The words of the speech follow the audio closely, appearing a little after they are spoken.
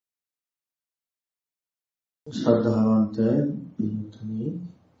ශ්‍රද්ධාවන්ත පින්තුනි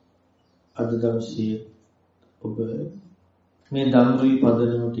අද දවසේ ඔබ මේ ධම්රුයි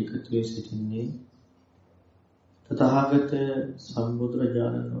පදනම ටිකතුවේ සිටින්නේ තථාගත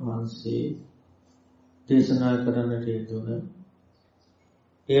සම්බුදුරජාණන් වහන්සේ දේශනා කරන්නට යෙදුන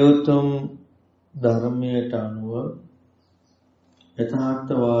ඒ උතුම් ධර්මයට අනුව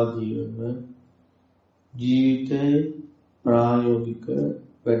යථාර්ථවාදීවම ජීවිතේ ප්‍රායෝගික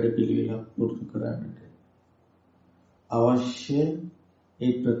වැඩපිළිවෙලක් පුරුදු කරන්නට අවශ්‍ය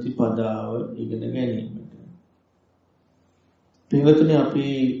ඒ ප්‍රතිපදාව ඉගෙන ගැනීමට. පින්වතුනි අපි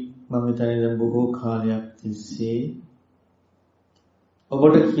මම හිතන්නේ දැන් බොහෝ කාලයක් තිස්සේ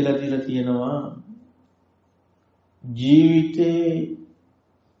ඔබට කියලා දීලා තියෙනවා ජීවිතේ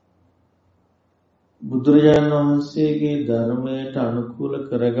බුදුරජාණන් වහන්සේගේ ධර්මයට අනුකූල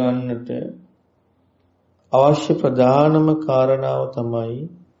කරගන්නට අවශ්‍ය ප්‍රධානම කාරණාව තමයි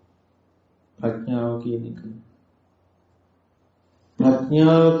ප්‍රඥාව කියන එක.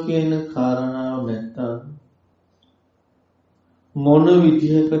 ප්‍රඥාව කියන කාරණාව නැත්තම් මොන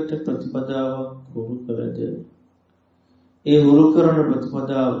විදිහකට ප්‍රතිපදාවක් හුරු කළද ඒ හුරු කරන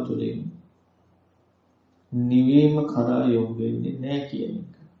ප්‍රතිපදාව තුළින් නිවීම කරා යොමු වෙන්නේ නැහැ කියන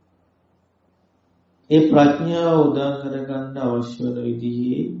එක. ඒ ප්‍රඥාව උදා කරගන්න අවශ්‍ය වෙන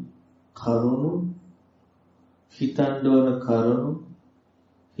විදිහේ කරුණු හිතන්න ඕන කරුණු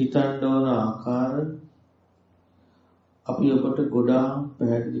හිතන්න ඕන ආකාර අපි ඔබට ගොඩාක්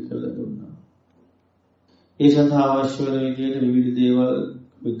පැහැදිලි කරලා දුන්නා. ඒ සඳහා අවශ්‍ය වෙන විදිහට විවිධ දේවල්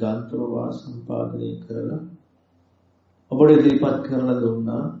අපි ගාන්තරවා සම්පාදනය කරලා ඔබට ඉදිරිපත් කරලා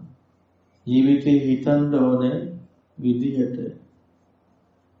දුන්නා. ජීවිතේ හිතන්න ඕන විදිහට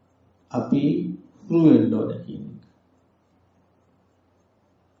අපි හුරු වෙන්න ඕන කියන එක.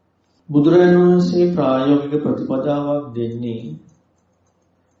 බුදුරජාණන් වහන්සේ ප්‍රායෝගික ප්‍රතිපදාවක් දෙන්නේ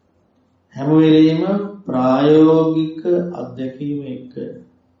හැම වෙලෙම ප්‍රායෝගික අත්දැකීම එක්ක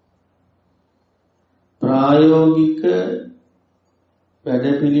ප්‍රායෝගික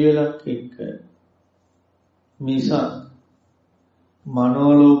වැඩපිළිවෙලක් එක්ක මිසක්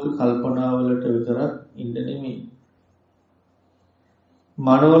මනෝලෝක කල්පනාවලට විතරක් ඉන්න නෙමෙයි.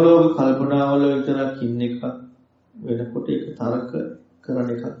 මනෝලෝක කල්පනාවල විතරක් ඉන්න එක වෙනකොට ඒක තර්ක කරන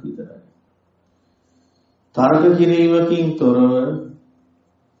එකක් විතරයි. තර්ක කිරීමකින් තොරව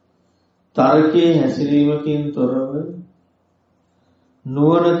තර්කයේ හැසිරීමකින් තොරව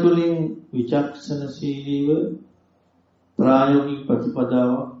නුවණ තුලින් විචක්ෂණශීලීව ප්‍රායෝගික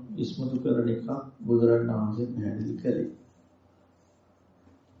ප්‍රතිපදාවක් ඉස්මතු කරන එක බුදුරණන් වහන්සේ පැහැදිලි කළේ.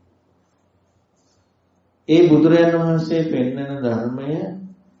 ඒ බුදුරජාණන් වහන්සේ පෙන්වන ධර්මය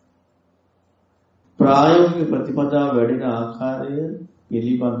ප්‍රායෝගික ප්‍රතිපදාව වැඩෙන ආකාරය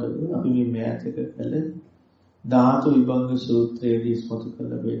පිළිබඳව අපි මේ මෑතක කළ ධාතු විභංග සූත්‍රයේදී ඉස්මතු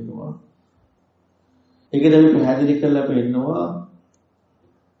කරලා බලනවා. ඒක දැන් පැහැදිලි කරලා පෙන්නනවා.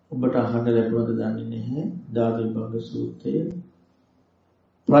 ඔබට අහන්න ලැබුණද දන්නේ නැහැ. ධාතු විභංග සූත්‍රය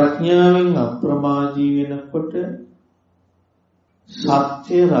ප්‍රඥාවෙන් අප්‍රමාදී වෙනකොට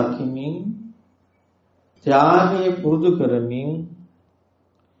සත්‍ය රකිමින් ත්‍යාගය පුරුදු කරමින්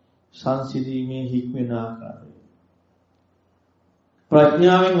සංසිඳීමේ හික්මන ආකාරය.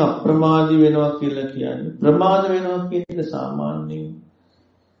 ප්‍රඥාවෙන් අප්‍රමාදී වෙනවා කියලා කියන්නේ ප්‍රමාද වෙනවා කියන එක සාමාන්‍යයෙන්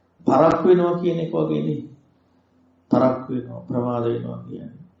පරක් වෙනවා කියන එක වගේ නෙවෙයි. පරක් වෙනවා ප්‍රමාද වෙනවා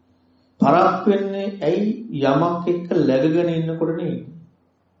කියන්නේ. පරක් වෙන්නේ ඇයි යමක් එක්ක läගගෙන ඉන්නකොට නෙවෙයි.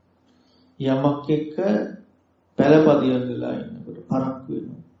 යමක් එක්ක පළපදියම් වෙලා ඉන්නකොට පරක්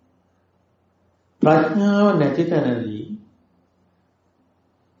වෙනවා. ප්‍රඥාව නැති තැනදී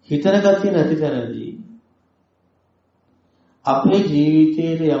හිතන ගතිය නැති තැනදී අපේ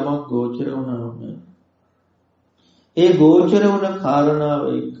ජීවිතයේ යමක් ගෝචර වුණාම ඒ ගෝචර වුණ කාරණාව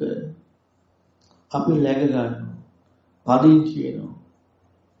එක්ක අපි läග ගන්නවා. පදිංචි වෙනවා.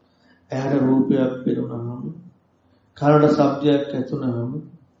 ඇහැට රූපයක් පෙනුනහම, කනට ශබ්දයක් ඇසුනහම,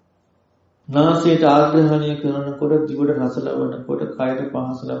 නාසයට ආග්‍රහණය කරනකොට, දිවට රස ලබනකොට, කයට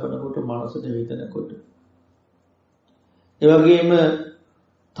පහස ලබනකොට, මනසට හිතනකොට. ඒ වගේම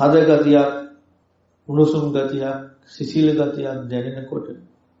තද ගතියක්, උණුසුම් ගතියක්, සිසිල් ගතියක් දැනෙනකොට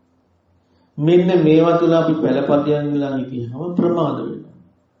මෙන්න මේවා තුල අපි පළපදියම් වෙලා හිටියම ප්‍රමාද වෙනවා.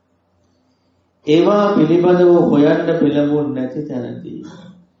 ඒවා පිළිබඳව හොයන්න පෙළඹුන් නැති තැනදී,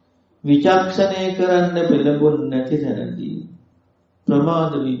 විචක්ෂණය කරන්න පෙළඹුන් නැති තැනදී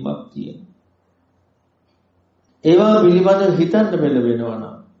ප්‍රමාද වීමක් තියෙනවා. ඒවා පිළිබඳව හිතන්න පෙළඹෙනවා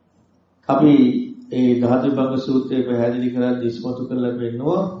නම් අපි ඒ ධාතු විභංග සූත්‍රයේ පැහැදිලි කරලා ඉස්මතු කරලා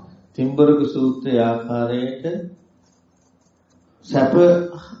පෙන්නනවා තිම්බරක සූත්‍රයේ ආකාරයට සැප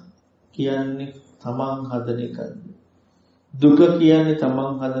කියන්නේ තමන් හදන එකයි. දුක කියන්නේ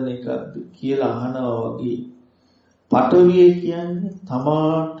තමන් හදන එකක්ද කියලා අහනවා වගේ පඨවිය කියන්නේ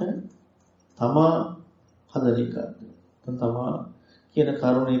තමා හදන එකක්ද? තමා කියන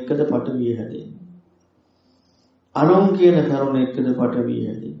කරුණ එකද පඨවිය හැදෙන්නේ? අනුන් කියන කරුණ එකද පඨවිය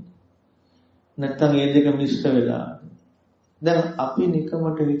හැදෙන්නේ? නැත්නම් මේ දෙක මිශ්‍ර වෙලා? දැන් අපි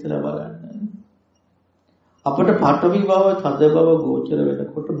නිකමට හිතලා බලන්න. අපිට පඨවි බව, තද බව ගෝචර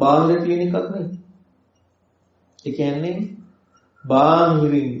වෙනකොට බාහිර තියෙන එකක් නෙවෙයි. ඒ කියන්නේ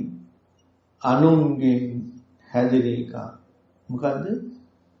බාහිරින් අනුන්ගෙන් හැදෙන එක. මොකද්ද?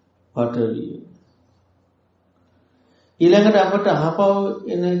 පඨවිය. ඊළඟට අපට අහපව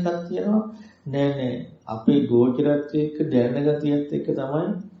එන එකක් තියෙනවා. නෑ අපේ ගෝචරත්වයේ එක්ක දැනගතියත් එක්ක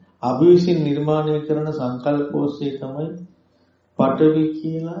තමයි අපි විසින් නිර්මාණය කරන සංකල්ප ඔස්සේ තමයි පඨවි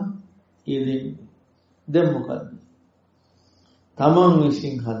කියලා යෙදෙන්නේ. දැන් මොකද්ද? තමන්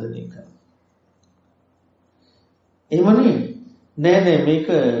විසින් හදන එක. එහෙමනේ නෑ මේක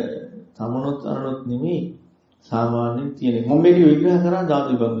තමනුත් අරනුත් නෙමෙයි සාමාන්‍යයෙන් තියෙන. මම මේක විග්‍රහ කරා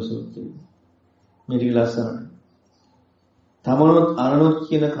ධාතු විභංග සූත්‍රයේ. මේක ලස්සනට. තමනුත් අරනුත්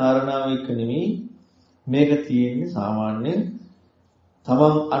කියන කාරණාව එක නෙමෙයි මේක තියෙන්නේ සාමාන්‍යයෙන්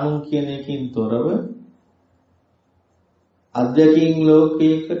තමන් අනුන් කියන එකකින් තොරව අධ්‍යක්ීන්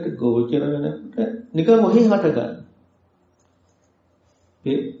ලෝකයකට ගෝචර වෙනකොට නිකන් ඔහි හට ගන්න.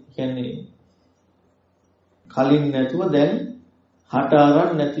 ඒ කියන්නේ කලින් නැතුව දැන් හට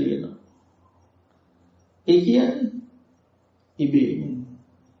අරන් නැති වෙනවා. ඒ කියන්නේ ඉබේ.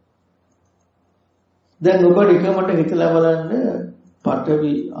 දැන් ඔබ නිකමට හිතලා බලන්න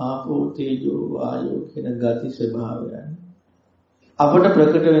පඨවි ආපෝ තේජෝ වායෝ කියන ගති ස්වභාවයන් අපට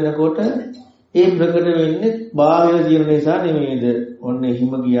ප්‍රකට වෙනකොට ඒ ප්‍රකට වෙන්නේ බාහිර ජීවන නිසා නෙමෙයිද? ඔන්න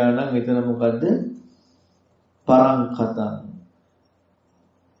හිම ගියා නම් එතන මොකද්ද? පරංකතං.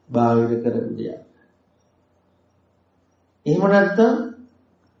 බාහිර කරපු දෙයක්. එහෙම නැත්නම්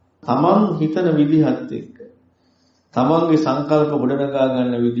තමන් හිතන විදිහත් එක්ක තමන්ගේ සංකල්ප ගොඩනගා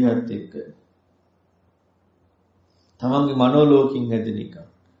ගන්න විදිහත් එක්ක තමන්ගේ මනෝලෝකින් හැදෙන එක.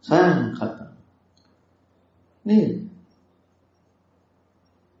 සයන්කතං. නේද?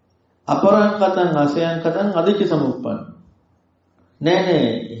 අපරංකතං අසයන්කතං අදිච්ච සමුප්පන්න.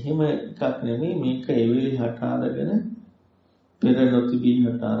 නෑ එහෙම එකක් නෙමෙයි මේක එවිලි හට අරගෙන පෙර නොතිබී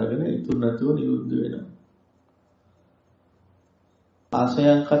හට අරගෙන ඉතුරු නැතුව නිරුද්ධ වෙනවා.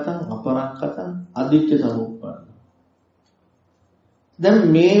 ආසයන්කතං අපරංකතං අදිච්ච සමුප්පන්න. දැන්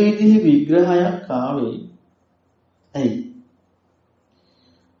මේ විදිහේ විග්‍රහයක් ආවේ ඇයි?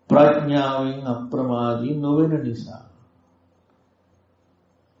 ප්‍රඥාවෙන් අප්‍රමාදී නොවන නිසා.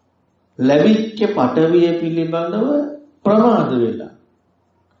 ලැබිච්ච පඨවිය පිළිබඳව ප්‍රමාද වෙලා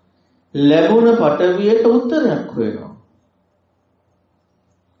ලැබුණ පඨවියට උත්තරයක් හොයනවා.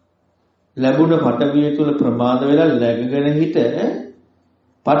 ලැබුණ පඨවිය තුල ප්‍රමාද වෙලා läගගෙන හිට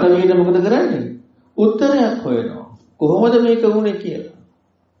පඨවියට මොකද කරන්නේ? උත්තරයක් හොයනවා. කොහොමද මේක වුනේ කියලා.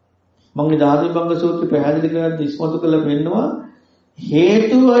 මම ධාතු විභංග සූත්‍රය පැහැදිලි කරද්දී ඉස්මතු කළ පෙන්නවා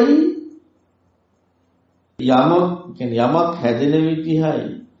හේතුවයි යමක් හැදෙන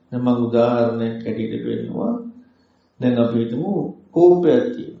විදිහයි. මම උදාහරණයක් ඇටියට පෙන්නනවා. දැන් අපි හිතමු කෝපයක්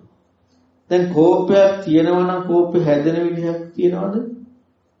තියෙනවා. දැන් කෝපයක් තියෙනවා නම් කෝපේ හැදෙන විදිහක් තියනවද?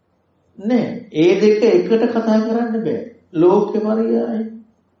 නෑ. ඒ දෙක එකට කතා කරන්න බෑ. ලෝකේ පරියාය.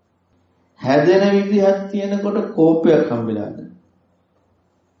 හැදෙන විදිහක් තියෙනකොට කෝපයක් හම්බෙලාද?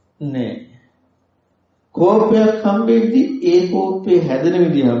 නෑ. කෝපයක් හම්බෙද්දි ඒ කෝපේ හැදෙන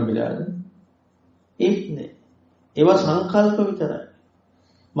විදිහ හම්බෙලාද? ඒත් නෑ. ඒවා සංකල්ප විතරයි.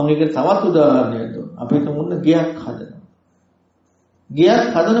 මම ඒක තවත් උදාහරණයක් දුන්නා. අපි හිතමු ගෙයක් හදනවා.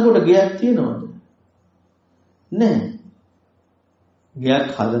 ගෙයක් හදනකොට ගෙයක් තියෙනවද? නැහැ. ගෙයක්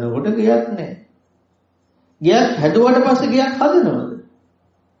හදනකොට ගෙයක් නැහැ. ගෙයක් හැදුවට පස්සේ ගෙයක් හදනවද?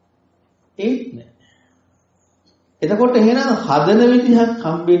 ඒත් නැහැ. එතකොට එහෙනම් හදන විදිහක්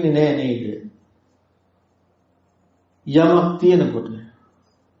හම්බෙන්නේ නැහැ නේද? යමක් තියෙනකොට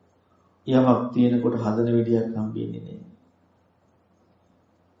හදන විදිහක් හම්බෙන්නේ නැහැ.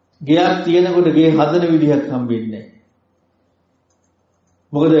 ගෙයක් තියෙනකොට ගේ හදන විදිහක් හම්බෙන්නේ නැහැ.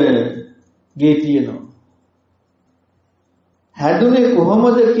 මොකද ගේ තියෙනවා. හැදුනේ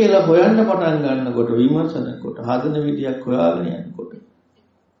කොහොමද කියලා හොයන්න පටන් ගන්නකොට විමර්ශනකොට හදන විදිහක් හොයාගෙන යනකොට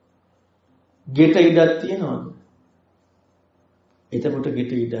ගෙට ඉඩක් තියනවද? එතකොට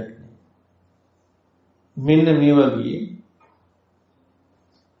ගෙට ඉඩක් නැහැ. මෙන්න මේ වගේ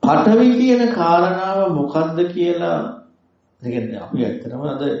පඨවි කියන කාරණාව මොකද්ද කියලා අපි ඇත්තටම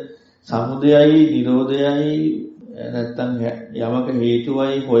අද සමුදයයි නිරෝධයයි නැත්තම් යමක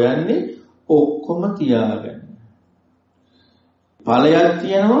හේතුවයි හොයන්නේ ඔක්කොම තියාගෙන. ඵලයක්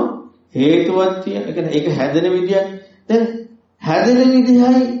තියෙනවා හේතුවක් තියෙන. ඒ කියන්නේ ඒක හැදෙන විදියක්. දැන් හැදෙන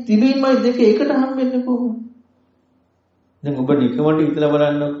විදිහයි තිබීමයි දෙක එකට හම්බෙන්නේ කොහොමද? දැන් ඔබ නිකමට හිතලා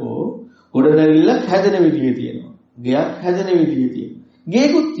බලන්නකෝ ගොඩ නැගිල්ලක් හැදෙන විදිය තියෙනවා. ගෙයක් හැදෙන විදිය තියෙනවා.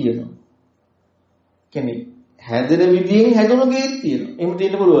 ගේකුත් තියෙනවා. කියන්නේ හැදෙන විදියෙන් හැදුණු ගේක් තියෙනවා. එහෙම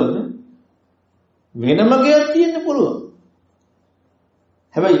තියෙන්න පුළුවන්ද? වෙනම ගේක් තියෙන්න පුළුවන්.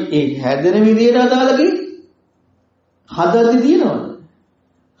 හැබැයි ඒ හැදෙන විදියට අදාළ ගේ හදද්දි තියෙනවද?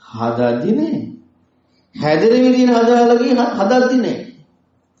 හදද්දි නෑ. හැදෙන විදියට අදාළ ගේ හදද්දි නෑ.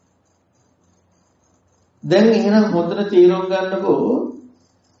 දැන් එහෙනම් හොඳට තේරුම් ගන්නකෝ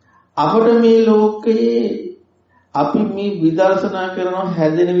අපට මේ ලෝකයේ අපි මේ විදර්ශනා කරනවා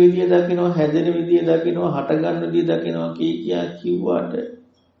හැදෙන විදිය දකිනවා හැදෙන විදිය දකිනවා හට ගන්න විදිය දකිනවා කියා කිව්වට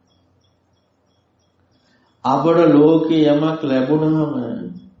අපට ලෝකේ යමක් ලැබුණාම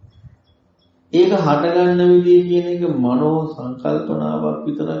ඒක හට ගන්න විදිය කියන එක මනෝ සංකල්පනාවක්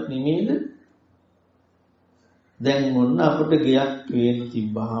විතරක් නෙමෙයිද? දැන් මොන්න අපට ගයක් පේන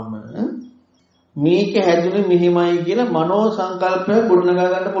තිබ්බහම මේක හැදුනේ මෙහෙමයි කියලා මනෝ සංකල්පය ගොඩනගා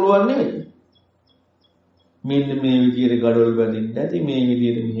ගන්න පුළුවන් නෙවෙයි. මෙන්න මේ විදියට gadol බඳින්න ඇති මේ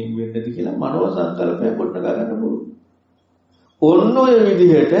විදියට මෙහෙම වෙන්න ඇති කියලා මනෝ සංකල්පය ගොඩනගා ගන්න පුළුවන්. ඔන්න ඔය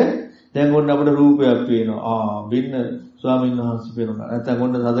විදිහට දැන් ඔන්න අපිට රූපයක් පේනවා. මෙන්න ස්වාමීන් වහන්සේ පේනවා. නැත්නම්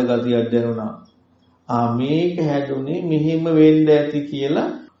ඔන්න සදගතියක් දැනුණා. මේක හැදුනේ මෙහෙම වෙන්න ඇති කියලා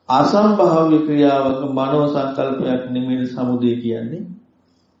අසම්භාව්‍ය ක්‍රියාවක මනෝ සංකල්පයක් නෙමෙයි සමුදය කියන්නේ.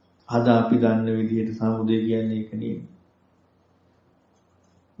 අද අපි ගන්න විදිහට සමුදය කියන්නේ ඒක නෙවෙයි.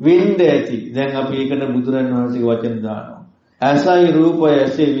 වෙන්න ඇති. දැන් අපි ඒකට බුදුරන් වහන්සේගේ වචන දානවා. ඇසයි රූපය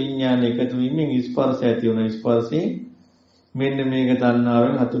ඇසේ විඥාන එකතු වීමෙන් ස්පර්ශ ඇති වෙන ස්පර්ශයෙන් මෙන්න මේක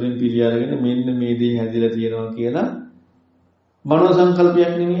තණ්හාවෙන් හතුරෙන් පිළි අරගෙන මෙන්න මේ දේ හැදිලා තියෙනවා කියලා මනෝ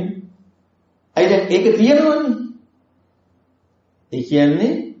සංකල්පයක් නෙමෙයි. අයි දැන් ඒක තියෙනවනේ. ඒ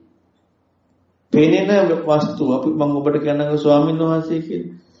කියන්නේ පෙනෙන වස්තු අපි මම ඔබට කියනවා ස්වාමීන් වහන්සේ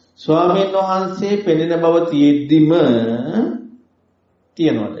කියලා. ස්වාමීන් වහන්සේ පෙනෙන බව තියෙද්දිම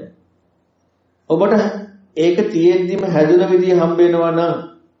තියනවාද? ඔබට ඒක තියෙද්දිම හැදුන විදිය හම්බ වෙනවා නම්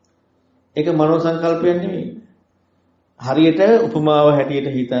ඒක මනෝ සංකල්පයක් නෙමෙයි. හරියට උපමාව හැටියට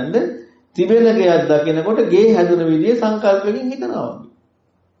හිතන්න තිබෙන ගයක් දකිනකොට ගේ හැදුන විදිය සංකල්පයෙන් හිතනවා වගේ.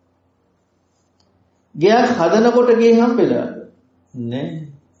 ගයක් හදනකොට ගේ හම්බෙලාද? නෑ.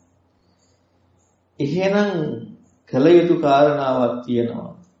 එහෙනම් කල යුතු කාරණාවක්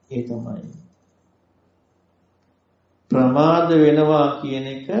තියෙනවා. ඒ තමයි ප්‍රමාද වෙනවා කියන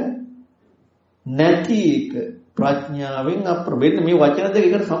එක නැති එක ප්‍රඥාවෙන් අප්‍රමේද මේ වචන දෙක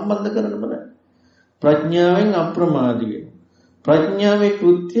එකට සම්බන්ධ කරන්න බෑ. ප්‍රඥාවෙන් අප්‍රමාදී වෙනවා. ප්‍රඥාවේ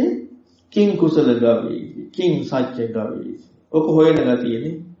කෘත්‍ය කිං කුසල ගවේසි කිං සත්‍ය ගවේසි. ඔක හොයන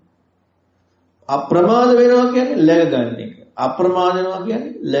ගතියනේ. අප්‍රමාද වෙනවා කියන්නේ läග ගන්න එක. අප්‍රමාද වෙනවා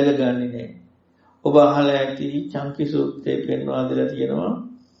කියන්නේ läග ගන්නෙ නෑ. ඔබ අහලා ඇති චංකි සූත්‍රයේ පෙන්වා දෙලා තියෙනවා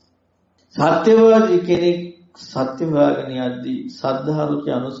සත්‍යවාදී කෙනෙක් සත්‍ය හොයාගෙන යද්දී සද්ධාරුචි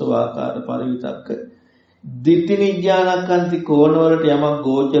අනුසවාකාර පරිවිතක්ක ditthi nijjanakanti කෝණ වලට යමක්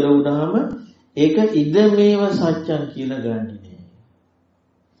ගෝචර වුණාම ඒක ඉද මේව සත්‍යං කියලා ගන්නෙ නෑ.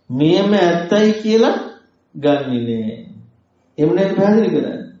 මෙයම ඇත්තයි කියලා ගන්නෙ නෑ. එහෙම නේද පැහැදිලි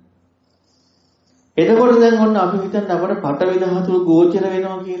කරන්නේ? එතකොට දැන් ඔන්න අපි හිතන්න අපට පඨවි ධාතුව ගෝචර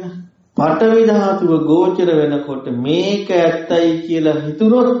වෙනවා කියලා. පඨවි ධාතුව ගෝචර වෙනකොට මේක ඇත්තයි කියලා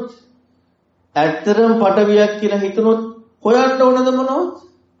හිතුනොත් ඇත්තටම පඨවියක් කියලා හිතුනොත් හොයන්න ඕනද මොනවද?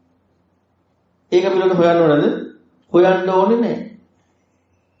 ඒක පිළිබඳව හොයන්න ඕනද? හොයන්න ඕනේ නැහැ.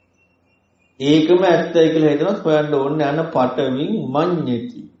 ඒකම ඇත්තයි කියලා හිතනොත් හොයන්න ඕනේ අන පඨවින්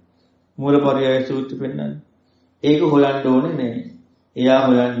මඤ්ඤති. මූලපරයය සූත්‍රෙ පෙන්නන්නේ. ඒක හොයන්න ඕනේ නැහැ. එයා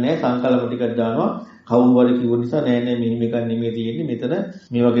හොයන්නේ සංකල්ප ටිකක් දානවා. කවුරු හරි කිව්ව නිසා නෑ නෑ මෙහෙම එකක් නෙමෙයි තියෙන්නේ මෙතන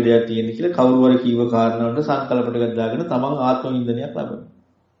මේ වගේ දෙයක් තියෙන්නේ කියලා කවුරු හරි කිව්ව කාරණාවට සංකල්ප ටිකක් දාගෙන තමන් ආත්ම වින්දනයක් ලබනවා.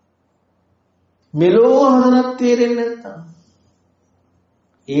 මෙලෝ හතරක් තේරෙන්නේ නැත්තම්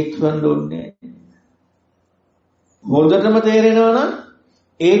ඒත් හොයන්න ඕනේ. හොඳටම තේරෙනවා නම්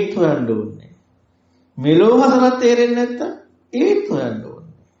ඒත් හොයන්න ඕනේ. මෙලෝ හතරක් තේරෙන්නේ නැත්තම් ඒත් හොයන්න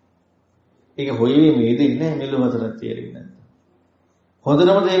ඕනේ. ඒක හොයීමේ දෙන්නේ නැහැ මෙලෝ හතරක් තේරෙන්නේ නැත්තම්.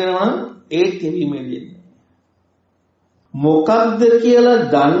 හොඳටම තේරෙනවා නම් ඒත් තේරීමේ දෙන්නේ. මොකක්ද කියලා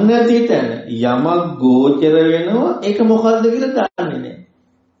දන්නේ නැති තැන යමක් ගෝචර වෙනවා ඒක මොකක්ද කියලා දන්නේ නැහැ.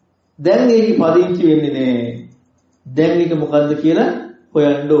 දැන් ඒකේ පදිංචි වෙන්නේ නැහැ. දැන් ඒක මොකද්ද කියලා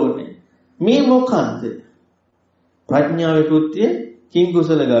හොයන්න ඕනේ. මේ මොකද්ද? ප්‍රඥාවේ කෘත්‍ය කිං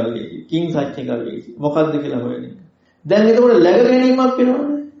කුසල ගවේසි කිං සත්‍ය ගවේසි මොකද්ද කියලා හොයන එක. දැන් එතකොට läග ගැනීමක්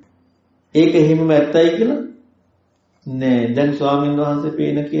වෙනවනේ. ඒක එහෙමම ඇත්තයි කියලා නෑ. දැන් ස්වාමීන් වහන්සේ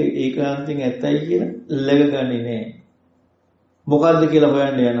පේන ඒකාන්තයෙන් ඇත්තයි කියලා läග ගන්නේ නෑ. මොකද්ද කියලා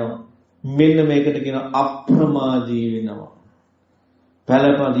හොයන්න යනවා. මෙන්න මේකට කියනවා අප්‍රමාදී වෙනවා.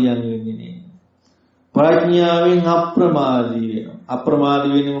 පළපදියම් වෙන්නේ නෑ. ප්‍රඥාවෙන් අප්‍රමාදී වෙනවා.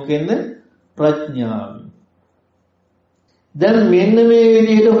 අප්‍රමාදී වෙන්නේ මොකෙන්ද? ප්‍රඥාවෙන්. දැන් මෙන්න මේ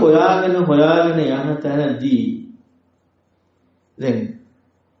විදිහට හොයාගෙන යන තැනදී දැන්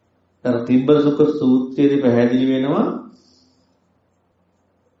අර තිබ්බසුඛ සූත්‍රයේදී පැහැදිලි වෙනවා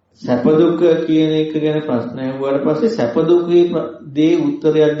සැප දුක කියන එක ගැන ප්‍රශ්න අහුවාට පස්සේ සැප දුකේ දේ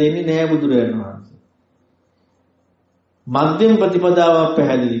උත්තරයක් දෙන්නේ නෑ බුදුරජාණන් වහන්සේ. මධ්‍යම ප්‍රතිපදාවක්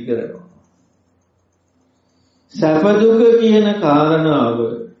පැහැදිලි කරනවා. සැප දුක කියන කාරණාව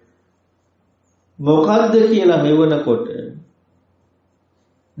මොකද්ද කියලා මෙවනකොට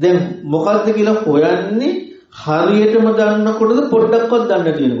දැන් මොකද්ද කියලා හොයන්නේ හරියටම දන්නකොටද පොඩ්ඩක්වත් දන්නේ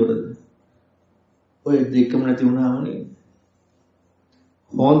නැති වෙනකොටද? ඔය දෙකම නැති වුණාම නේ.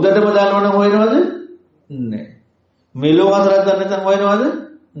 හොඳටම දන්නවනම් හොයනවද? නැහැ. මෙලෝ හතරක් දන්නේ නැත්නම් හොයනවද?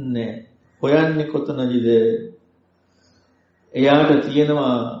 නැහැ. හොයන්නේ කොතනද? එයාට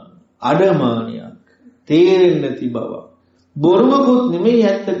තියෙනවා අඩමානියක්. තේරෙන්නේ නැති බව. බොරුමකුත් නෙමෙයි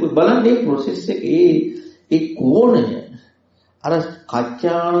ඇත්තකුත්. බලන්න මේ process එකේ ඒ කෝණය අර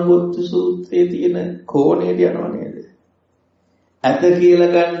කච්චාණගොත්තු සූත්‍රයේ තියෙන කෝණයට යනවා නේද? ඇත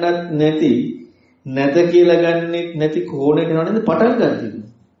කියලා ගන්නත් නැති නැත කියලා ගන්නෙත් නැති කෝණයට යනවා නේද පටන් ගන්න.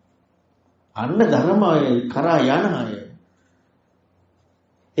 අන්න ධර්මය කරා යන අය.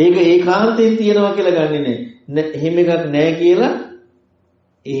 ඒක ඒකාන්තයෙන් තියනවා කියලා ගන්නෙ නෑ. එහෙම එකක් නෑ කියලා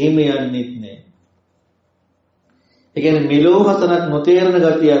එහෙම යන්නෙත් නෑ. ඒ කියන්නේ මෙලෝ හතරක් නොතේරෙන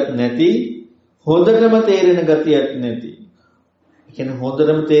ගතියක් නැති හොඳටම තේරෙන ගතියක් නැති. ඒ කියන්නේ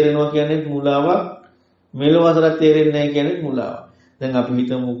හොඳටම තේරෙනවා කියන්නේ මුලාවක්. මෙලෝ හතරක් තේරෙන්නේ නැහැ කියන්නේ මුලාවක්. දැන් අපි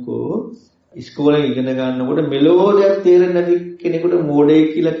හිතමුකෝ ඉස්කෝලේ ඉගෙන ගන්නකොට මෙලෝ දෙයක් තේරෙන්නේ නැති කෙනෙකුට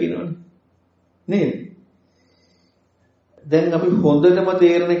මෝඩයෙක් කියලා කියනවනේ. නේද? දැන් අපි හොඳටම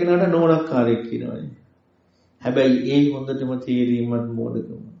තේරෙන කෙනාට නෝනක්කාරයෙක් කියනවනේ. හැබැයි ඒ හොඳටම තේරීමත්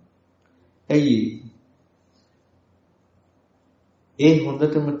මෝඩකම. ඇයි ඒ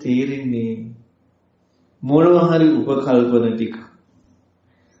හොඳටම තේරෙන්නේ මොනවා හරි උපකල්පන ටික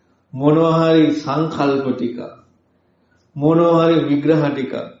මොනවා හරි සංකල්ප ටික මොනවා හරි විග්‍රහ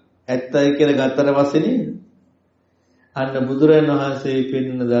ටික ඇත්තයි කියලා ගත්තට පස්සේ නේද අන්න බුදුරජාණන් වහන්සේ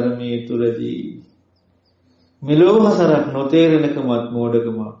පෙන්වන ධර්මයේ තුලදී මෙලොව හතරක් නොතේරෙනකමත්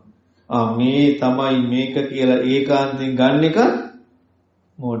මෝඩකම මේ තමයි මේක කියලා ඒකාන්තයෙන් ගන්න එක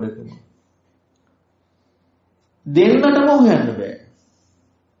මෝඩකම දෙන්නටම හොයන්න බෑ.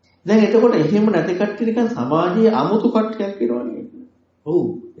 දැන් එතකොට එහෙම නැති කට්ටිය නිකන් සමාජයේ අමුතු කට්ටියක් වෙනවා නේද? ඔව්,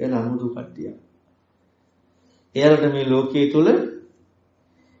 එයාලා අමුතු කට්ටියක්. එයාලට මේ ලෝකයේ තුල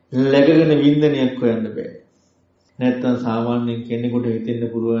läගගෙන වින්දනයක් හොයන්න බෑ. නැත්තම් සාමාන්‍යයෙන් කෙනෙකුට හිතෙන්න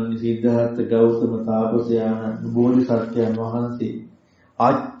පුළුවන් සිද්ධාර්ථ ගෞතම තාපසයාණන් බෝධිසත්වයන් වහන්සේ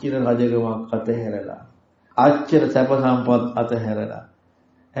ආච්චිර රජකමක් අතහැරලා ආච්චිර සැප සම්පත් අතහැරලා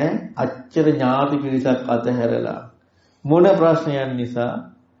අච්චර ඥාති පිරිසක් අතහැරලා මොන ප්‍රශ්නයන් නිසා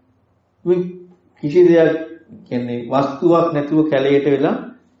කිසි දෙයක් කියන්නේ වස්තුවක් නැතුව කැලේට වෙලා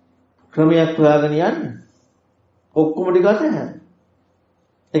ක්‍රමයක් හොයාගෙන යන්නේ ඔක්කොම ටික අතහැර.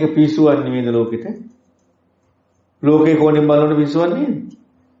 ඒක පිස්සුවක් නෙමෙයිද ලෝකෙට? ලෝකේ කොහෙන් බලනකොට පිස්සුවක් නේද?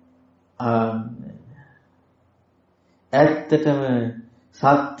 ඇත්තටම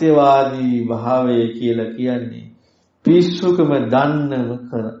සත්‍යවාදී භාවය කියලා කියන්නේ පිස්සුකම දන්නව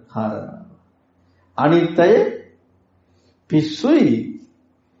කාරණා. අනිත් අය පිස්සුයි.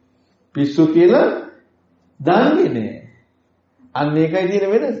 පිස්සු කියලා දන්නේ නැහැ. අන්න ඒකයි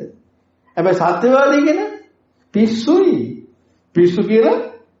තියෙන වෙනස. හැබැයි සත්‍යවාදී කෙනා පිස්සුයි. පිස්සු කියලා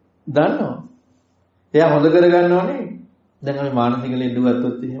දන්නවා. එයා හොඳ කරගන්නවනේ. දැන් අපි මානසික ලෙඩ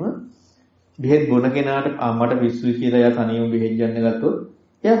ගත්තොත් එහෙම බෙහෙත් බොන කෙනාට මට පිස්සුයි කියලා එයා තනියම බෙහෙත් ගන්න ගත්තොත්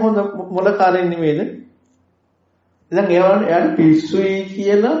එයා හොඳ මොළකාරයෙන් නෙමෙයිද? දැන් එයාට පිස්සුයි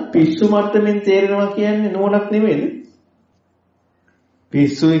කියලා පිස්සු මට්ටමින් තේරෙනවා කියන්නේ නුවණක් නෙමෙයිද?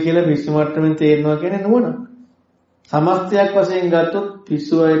 පිස්සුයි කියලා පිස්සු මට්ටමින් තේරෙනවා කියන්නේ නුවණක්. සමස්තයක් වශයෙන් ගත්තොත්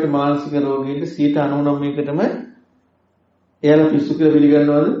පිස්සු වලට මානසික රෝගීන්ට 99%කටම එයාලා පිස්සු කියලා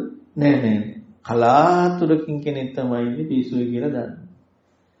පිළිගන්නවද? නෑ. කලාතුරකින් කෙනෙක් තමයි ඉන්නේ පිස්සුයි කියලා දන්නේ.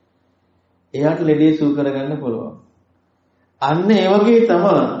 එයාට ලෙඩේ සුව කරගන්න පුළුවන්. අන්න ඒ වගේ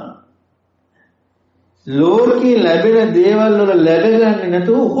තමයි ලෝකේ ලැබෙන දේවල් වල läගගන්නේ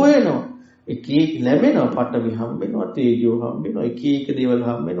නැතුව හොයනවා. එක එක ලැබෙනවා, පටවි හම්බ වෙනවා, තේජෝ හම්බ වෙනවා, එක එක දේවල්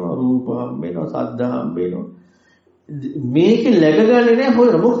හම්බ වෙනවා, රූප හම්බ වෙනවා, ශබ්ද හම්බ වෙනවා. මේක läගගන්නේ නැහැ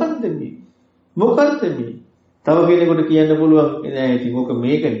හොයන මොකද්ද මේ? මොකද්ද මේ? තව කෙනෙකුට කියන්න පුළුවන් නෑ ඉතින් ඕක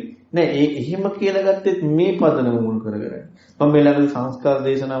මේකනේ. නෑ ඒ එහෙම කියලා ගත්තෙත් මේ පදනම මුල් කරගෙන. මම මේ ළඟදී සංස්කාර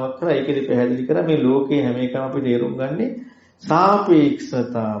දේශනාවක් කරා ඒකෙදි පැහැදිලි කරා මේ ලෝකේ හැම එකම අපි තේරුම් ගන්නේ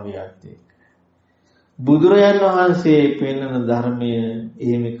සාපේක්ෂතාවයත් එක්ක. බුදුරජාන් වහන්සේ පෙන්වන ධර්මය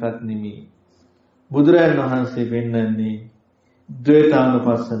එහෙම එකක් නෙමෙයි. බුදුරජාන් වහන්සේ පෙන්වන්නේ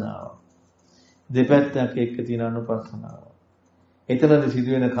ද්වේතානුපස්සනාව. දෙපැත්තක් එක්ක තියෙන අනුපස්සනාව. එතනද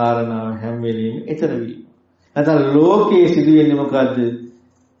සිදුවෙන කාරණාව හැම වෙලෙම ඊතර වීම. නැත්නම් ලෝකයේ සිදුවෙන්නේ මොකද්ද?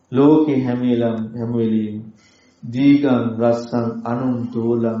 ලෝකේ හැම වෙලෙම දීගං රස්සං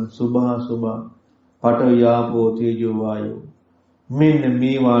අනුන්තෝලං සුභා සුභා පඨවි ආපෝ තේජෝ වායෝ. මෙන්න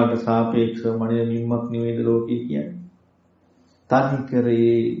මේවාට සාපේක්ෂව මනින නිම්මක් නෙවෙයිද ලෝකේ කියන්නේ.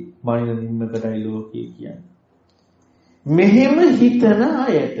 තනිකරේ මනින නිම්මකටයි ලෝකේ කියන්නේ. මෙහෙම හිතන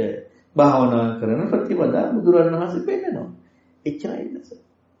අයට භාවනා කරන ප්‍රතිපදා බුදුරණවහන්සේ පෙන්නනවා. එච්චරයි නේද?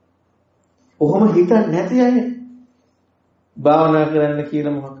 ඔහොම හිතන්නේ නැති අය භාවනා කරන්න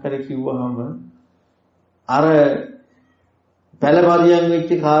කියලා මොකක් හරි කිව්වහම අර පළපදියම් වෙච්ච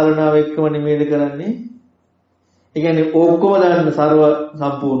කාරණාව එක්කම නෙමෙයිද කරන්නේ? ඒ කියන්නේ ඔක්කොම දාන්න ਸਰව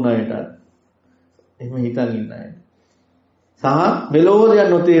සම්පූර්ණ අයට. එහෙම හිතන් ඉන්න අයට. සහ මෙලෝදිය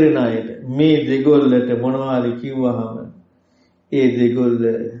නොතේරෙන අයට මේ දෙගොල්ලට මොනවා හරි කිව්වහම ඒ දෙගොල්ල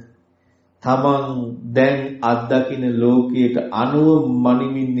තමන් දැන් අත්දකින්න ලෝකයට අනුව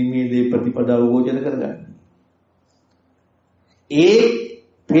මනිමින් නිමේදී ප්‍රතිපදාව ගෝචර කරගන්න. ඒ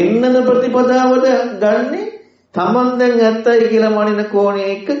පෙන්නන ප්‍රතිපදාවට ගන්නේ තමන් දැන් ඇත්තයි කියලා මනින කෝණය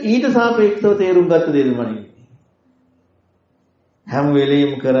එක්ක ඊට සාපේක්ෂව තේරුම් ගත්ත දේද මනින්නේ. හැම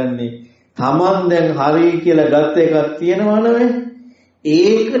වෙලෙම කරන්නේ තමන් දැන් හරි කියලා ගත්ත එකක් තියෙනවා නෙවෙයි.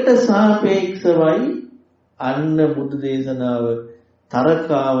 ඒකට සාපේක්ෂවයි අන්න බුදු දේශනාව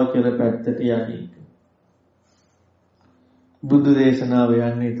තරකාවචර පැත්තට යන්නේ. බුදු දේශනාව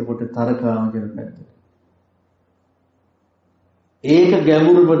යන්නේ එතකොට තරකාවචර පැත්තට. ඒක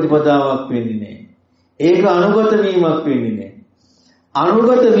ගැඹුරු ප්‍රතිපදාවක් වෙන්නේ නැහැ. ඒක අනුගත වීමක් වෙන්නේ නැහැ.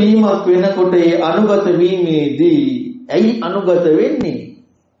 අනුගත වීමක් වෙනකොට ඒ අනුගත වීමේදී ඇයි අනුගත වෙන්නේ?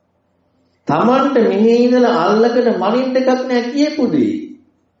 Tamante මෙහි ඉඳලා අල්ලගෙන මනින්න එකක් නෑ කියපු දේ.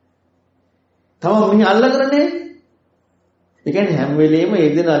 තම මෙහි අල්ලගෙන නෑ. ඒ කියන්නේ හැම වෙලෙම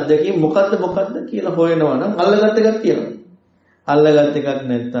එදින අධ්‍යක්ෂින් මොකද්ද කියලා හොයනවා නම් අල්ලගත් එකක් කියනවා. අල්ලගත් එකක්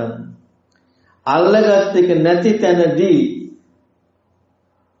නැත්තම් අල්ලගත් එක නැති තැනදී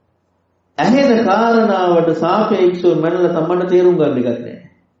ඇහෙන කාරණාවට සාපේක්ෂව මනල තමන්න තේරුම් ගන්න එකක් නෑ.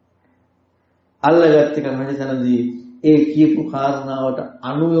 අල්ලගත් එකක් නැති තැනදී ඒ කියපු කාරණාවට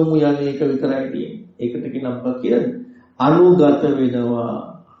අනුයමු යන එක විතරයි තියෙන්නේ. ඒකට කියනවා කියන්නේ අනුගත වෙනවා.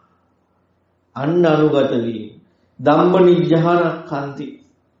 අන්න අනුගත වීම. ධම්ම නිජ්ජහන කන්ති.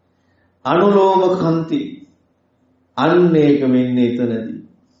 අනුලෝම කන්ති. අන්න ඒක වෙන්නේ එතනදී.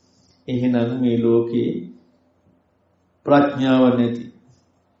 එහෙනම් මේ ලෝකේ ප්‍රඥාව නැති,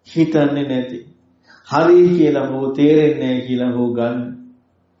 හිතන්නේ නැති, හරි කියලා හෝ තේරෙන්නේ නැහැ කියලා හෝ ගන්න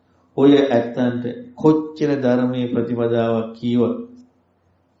ඔය ඇත්තන්ට කොච්චර ධර්මයේ ප්‍රතිපදාවක් කියවත්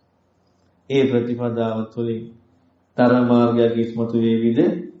ඒ ප්‍රතිපදාව තුළින් තරම මාර්ගයක් ඉස්මතු වේවිද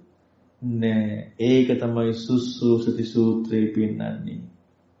නෑ. ඒක තමයි සුස්සූසති සූත්‍රයේ පෙන්නන්නේ.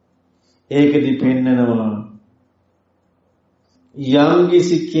 ඒකෙදි පෙන්නනවා යම්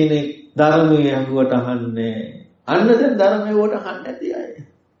කිසි කෙනෙක් ධර්මයේ අහුවට අහන්නේ අන්න දැන් ධර්මයේ වට අහන්නේ නැති අය.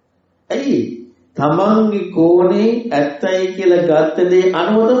 ඇයි? තමන්ගේ කෝණේ ඇත්තයි කියලා ගත්ත දේ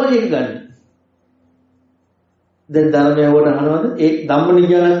අනුව තමයි ඒක ගන්න. දැන් ධර්මය වට අහනවද? ඒ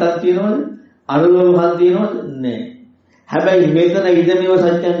ධම්මනිඥානක් තියෙනවද? අනුලෝමයන් තියෙනවද? නැහැ. හැබැයි මෙතන ඉදමේව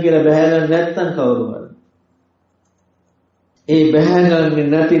සත්‍යං කියලා බහැගන්න නැත්තම් කවුරු හරි. ඒ බහැගන්නේ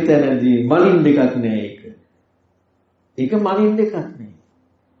නැති තැනදී මනින්න එකක් නෑ ඒක. ඒක මනින්න එකක් නෑ.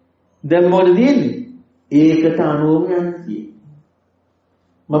 දැන් මොකද තියෙන්නේ? ඒකට අනුවම යන්නේ තියෙන්නේ.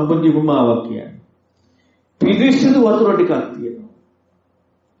 මම පොඩි උපමාවක් කියන්නේ. පිරිසිදු වතුර ටිකක් තියෙනවා.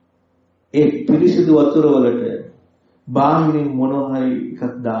 ඒ පිරිසිදු වතුර වලට බාහිරින් මොනවා හරි එකක්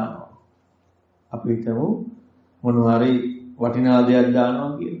දානවා. අපි හිතමු මොනවා හරි වටිනා දෙයක්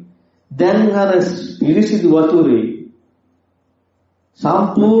දානවා කියලා. දැන් අර පිරිසිදු වතුරේ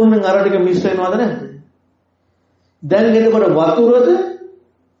සම්පූර්ණ අර ටික මිස් වෙනවද නැද්ද? දැන් එතකොට වතුරද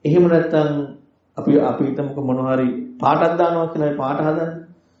එහෙම නැත්නම් අපි හිතමුකෝ මොනවා හරි පාටක් දානවා කියලා පාට හදන්න.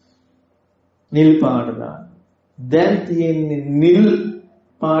 නිල් පාට දාන්න. දැන් තියෙන්නේ නිල්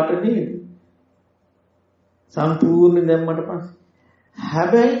පාට නේද? සම්පූර්ණ දැම්මට පස්සේ.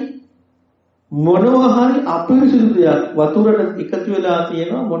 හැබැයි මොනවා හරි අපිරිසිදු දෙයක් වතුරට එකතු වෙලා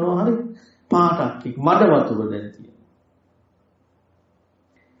තියෙනවා මොනවා හරි පාටක් එක්ක. මඩ වතුර දැන් තියෙනවා.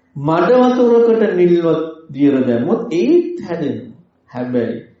 මඩ වතුරකට නිල් දියර දැම්මොත් ඒත් හැදෙනවා.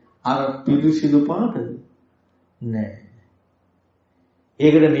 හැබැයි අර පිරිසිදු පාටද? නෑ.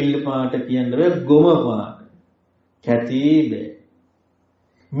 ඒකට නිල් පාට කියන්නේ බෑ ගොම පාට. කැටි බෑ.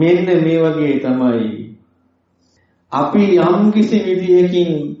 මෙන්න මේ වගේ තමයි අපි යම් කිසි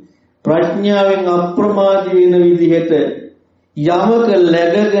විදියකින් ප්‍රඥාවෙන් අප්‍රමාදී වෙන විදිහට යමක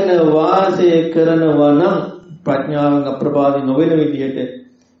läගගෙන වාසය කරනවා නම් ප්‍රඥාවෙන් අප්‍රමාදී නොවන විදිහට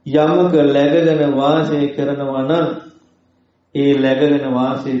යමක läගගෙන වාසය කරනවා නම් ඒ läගගෙන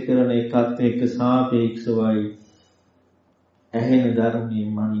වාසය කරන එකත් එක්ක සාපේක්ෂවයි ඇහෙන ධර්මයේ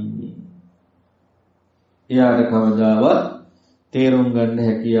මනින්නේ. එයාට කවදාවත් තේරුම් ගන්න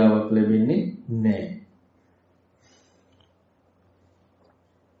හැකියාවක් ලැබෙන්නේ නැහැ.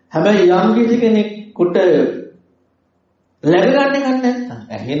 හැබැයි යම් කිසි කෙනෙකුට läග ගන්න නැත්නම්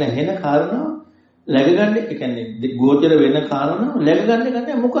ඇහෙන කාරණා läග ගන්න ඒ කියන්නේ ගෝචර වෙන කාරණා läග ගන්න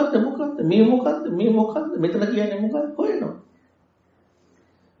ගන්නේ මොකද්ද මේ මොකද්ද මෙතන කියන්නේ මොකක්ද හොයනවා.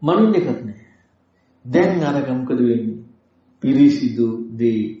 මනින්න එකක් නැහැ. දැන් අරක මොකද වෙන්නේ? පිරිසිදු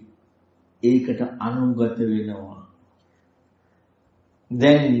දේ ඒකට අනුගත වෙනවා.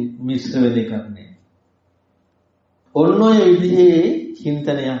 දැන් මිශ්‍ර වෙන එකක් නැහැ. ඔන්න ඔය විදිහේ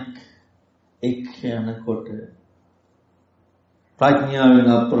චින්තනයක් එක්ක යනකොට ප්‍රඥාවෙන්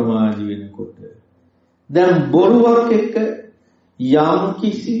අප්‍රමාදී වෙනකොට දැන් බොරුවක් එක්ක යම්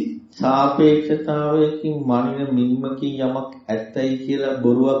කිසි සාපේක්ෂතාවයකින් මනින මින්මකින් යමක් ඇත්තයි කියලා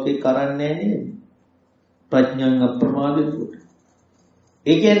බොරුවක් එක්ක කරන්නේ නේද? ප්‍රඥාවෙන් අප්‍රමාදී වෙනකොට.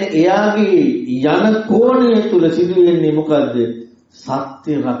 ඒ කියන්නේ එයාගේ යන කෝණය තුල සිදුවෙන්නේ මොකද්ද?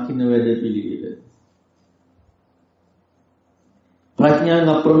 සත්‍ය රකින්න වැඩ පිළිවෙල. ප්‍රඥාවෙන්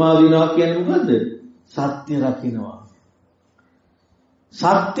අප්‍රමාදී වෙනවා කියන්නේ මොකද්ද? සත්‍ය රකින්නවා.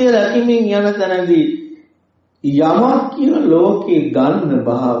 සත්‍ය රැකීමෙන් යන තැනදී යමක් කියන ලෝකේ ගන්න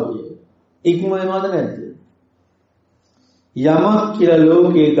භාවය ඉක්ම වෙනවද නැද්ද? යමක් කියලා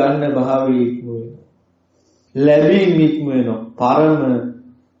ලෝකේ ගන්න භාවය ඉක්ම වෙනවා. ලැබීම ඉක්ම වෙනවා. පරම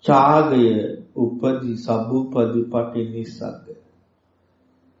ඡාගය උපදි සබ්බූපදි පටි නිස්සග්ග.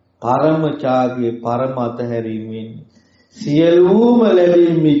 පරම ඡාගය පරම අතහැරීමෙන් සියලුම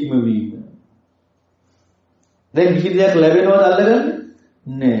ලැබීම් ඉක්ම වීම. දැන් කිසි දෙයක් ලැබෙනවද අල්ලගන්න?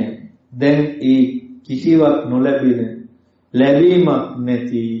 නෑ. දැන් ඒ කිසිවක් නොලැබෙන ලැබීමක්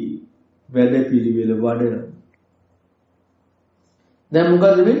නැති වැඩපිළිවෙල වඩනවා. දැන්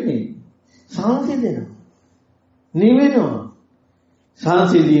මොකද වෙන්නේ? සංසිඳෙනවා. නිවෙනවා.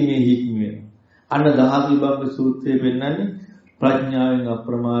 සංසිඳීමේ හික්ම වෙනවා. අන්න දහවිභංග සූත්‍රයේ පෙන්නන්නේ ප්‍රඥාවෙන්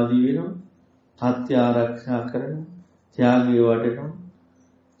අප්‍රමාදී වෙනවා. සත්‍ය ආරක්ෂා කරනවා. ත්‍යාගය වඩනවා.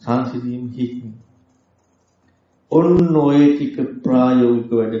 සංසිඳීම හික්ම. ඔන්න ඔය ටික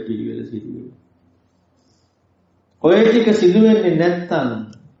ප්‍රායෝගික වැඩපිළිවෙල සිදු වෙනවා. ඔය ටික සිදු වෙන්නේ නැත්නම්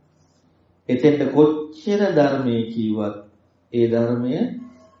එතෙන්ට කොච්චර ධර්මයේ කිව්වත් ඒ ධර්මය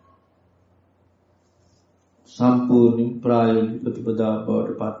සම්පූර්ණ ප්‍රායෝගික ප්‍රතිපදාව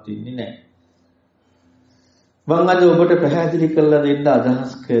බවට පත් වෙන්නේ නැහැ. මම අද ඔබට පැහැදිලි කරලා දෙන්න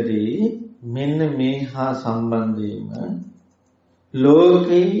අදහස් කරේ මෙන්න මේ හා සම්බන්ධයෙන්ම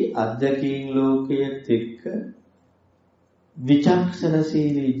ලෝකේ අධ්‍යක්ීම් ලෝකයේත් එක්ක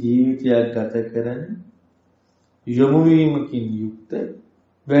විචක්ෂණශීලී ජීවිතයක් ගත කරන යොමු වීමකින් යුක්ත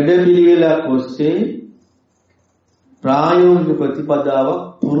වැඩපිළිවෙලක් ඔස්සේ ප්‍රායෝගික ප්‍රතිපදාවක්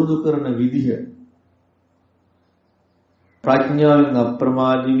පුරුදු කරන විදිහ ප්‍රඥාවෙන්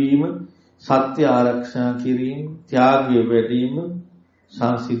අප්‍රමාදී වීම, සත්‍ය ආරක්ෂා කිරීම, ත්‍යාගය වැඩිම,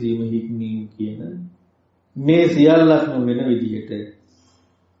 සංසිඳීම හික්මීම කියන මේ සියල්ලක්ම වෙන විදිහට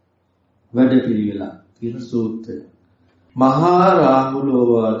වැඩපිළිවෙලක් කියන සූත්‍රය. මහා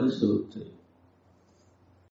රාහුලෝවාද සූත්‍රය.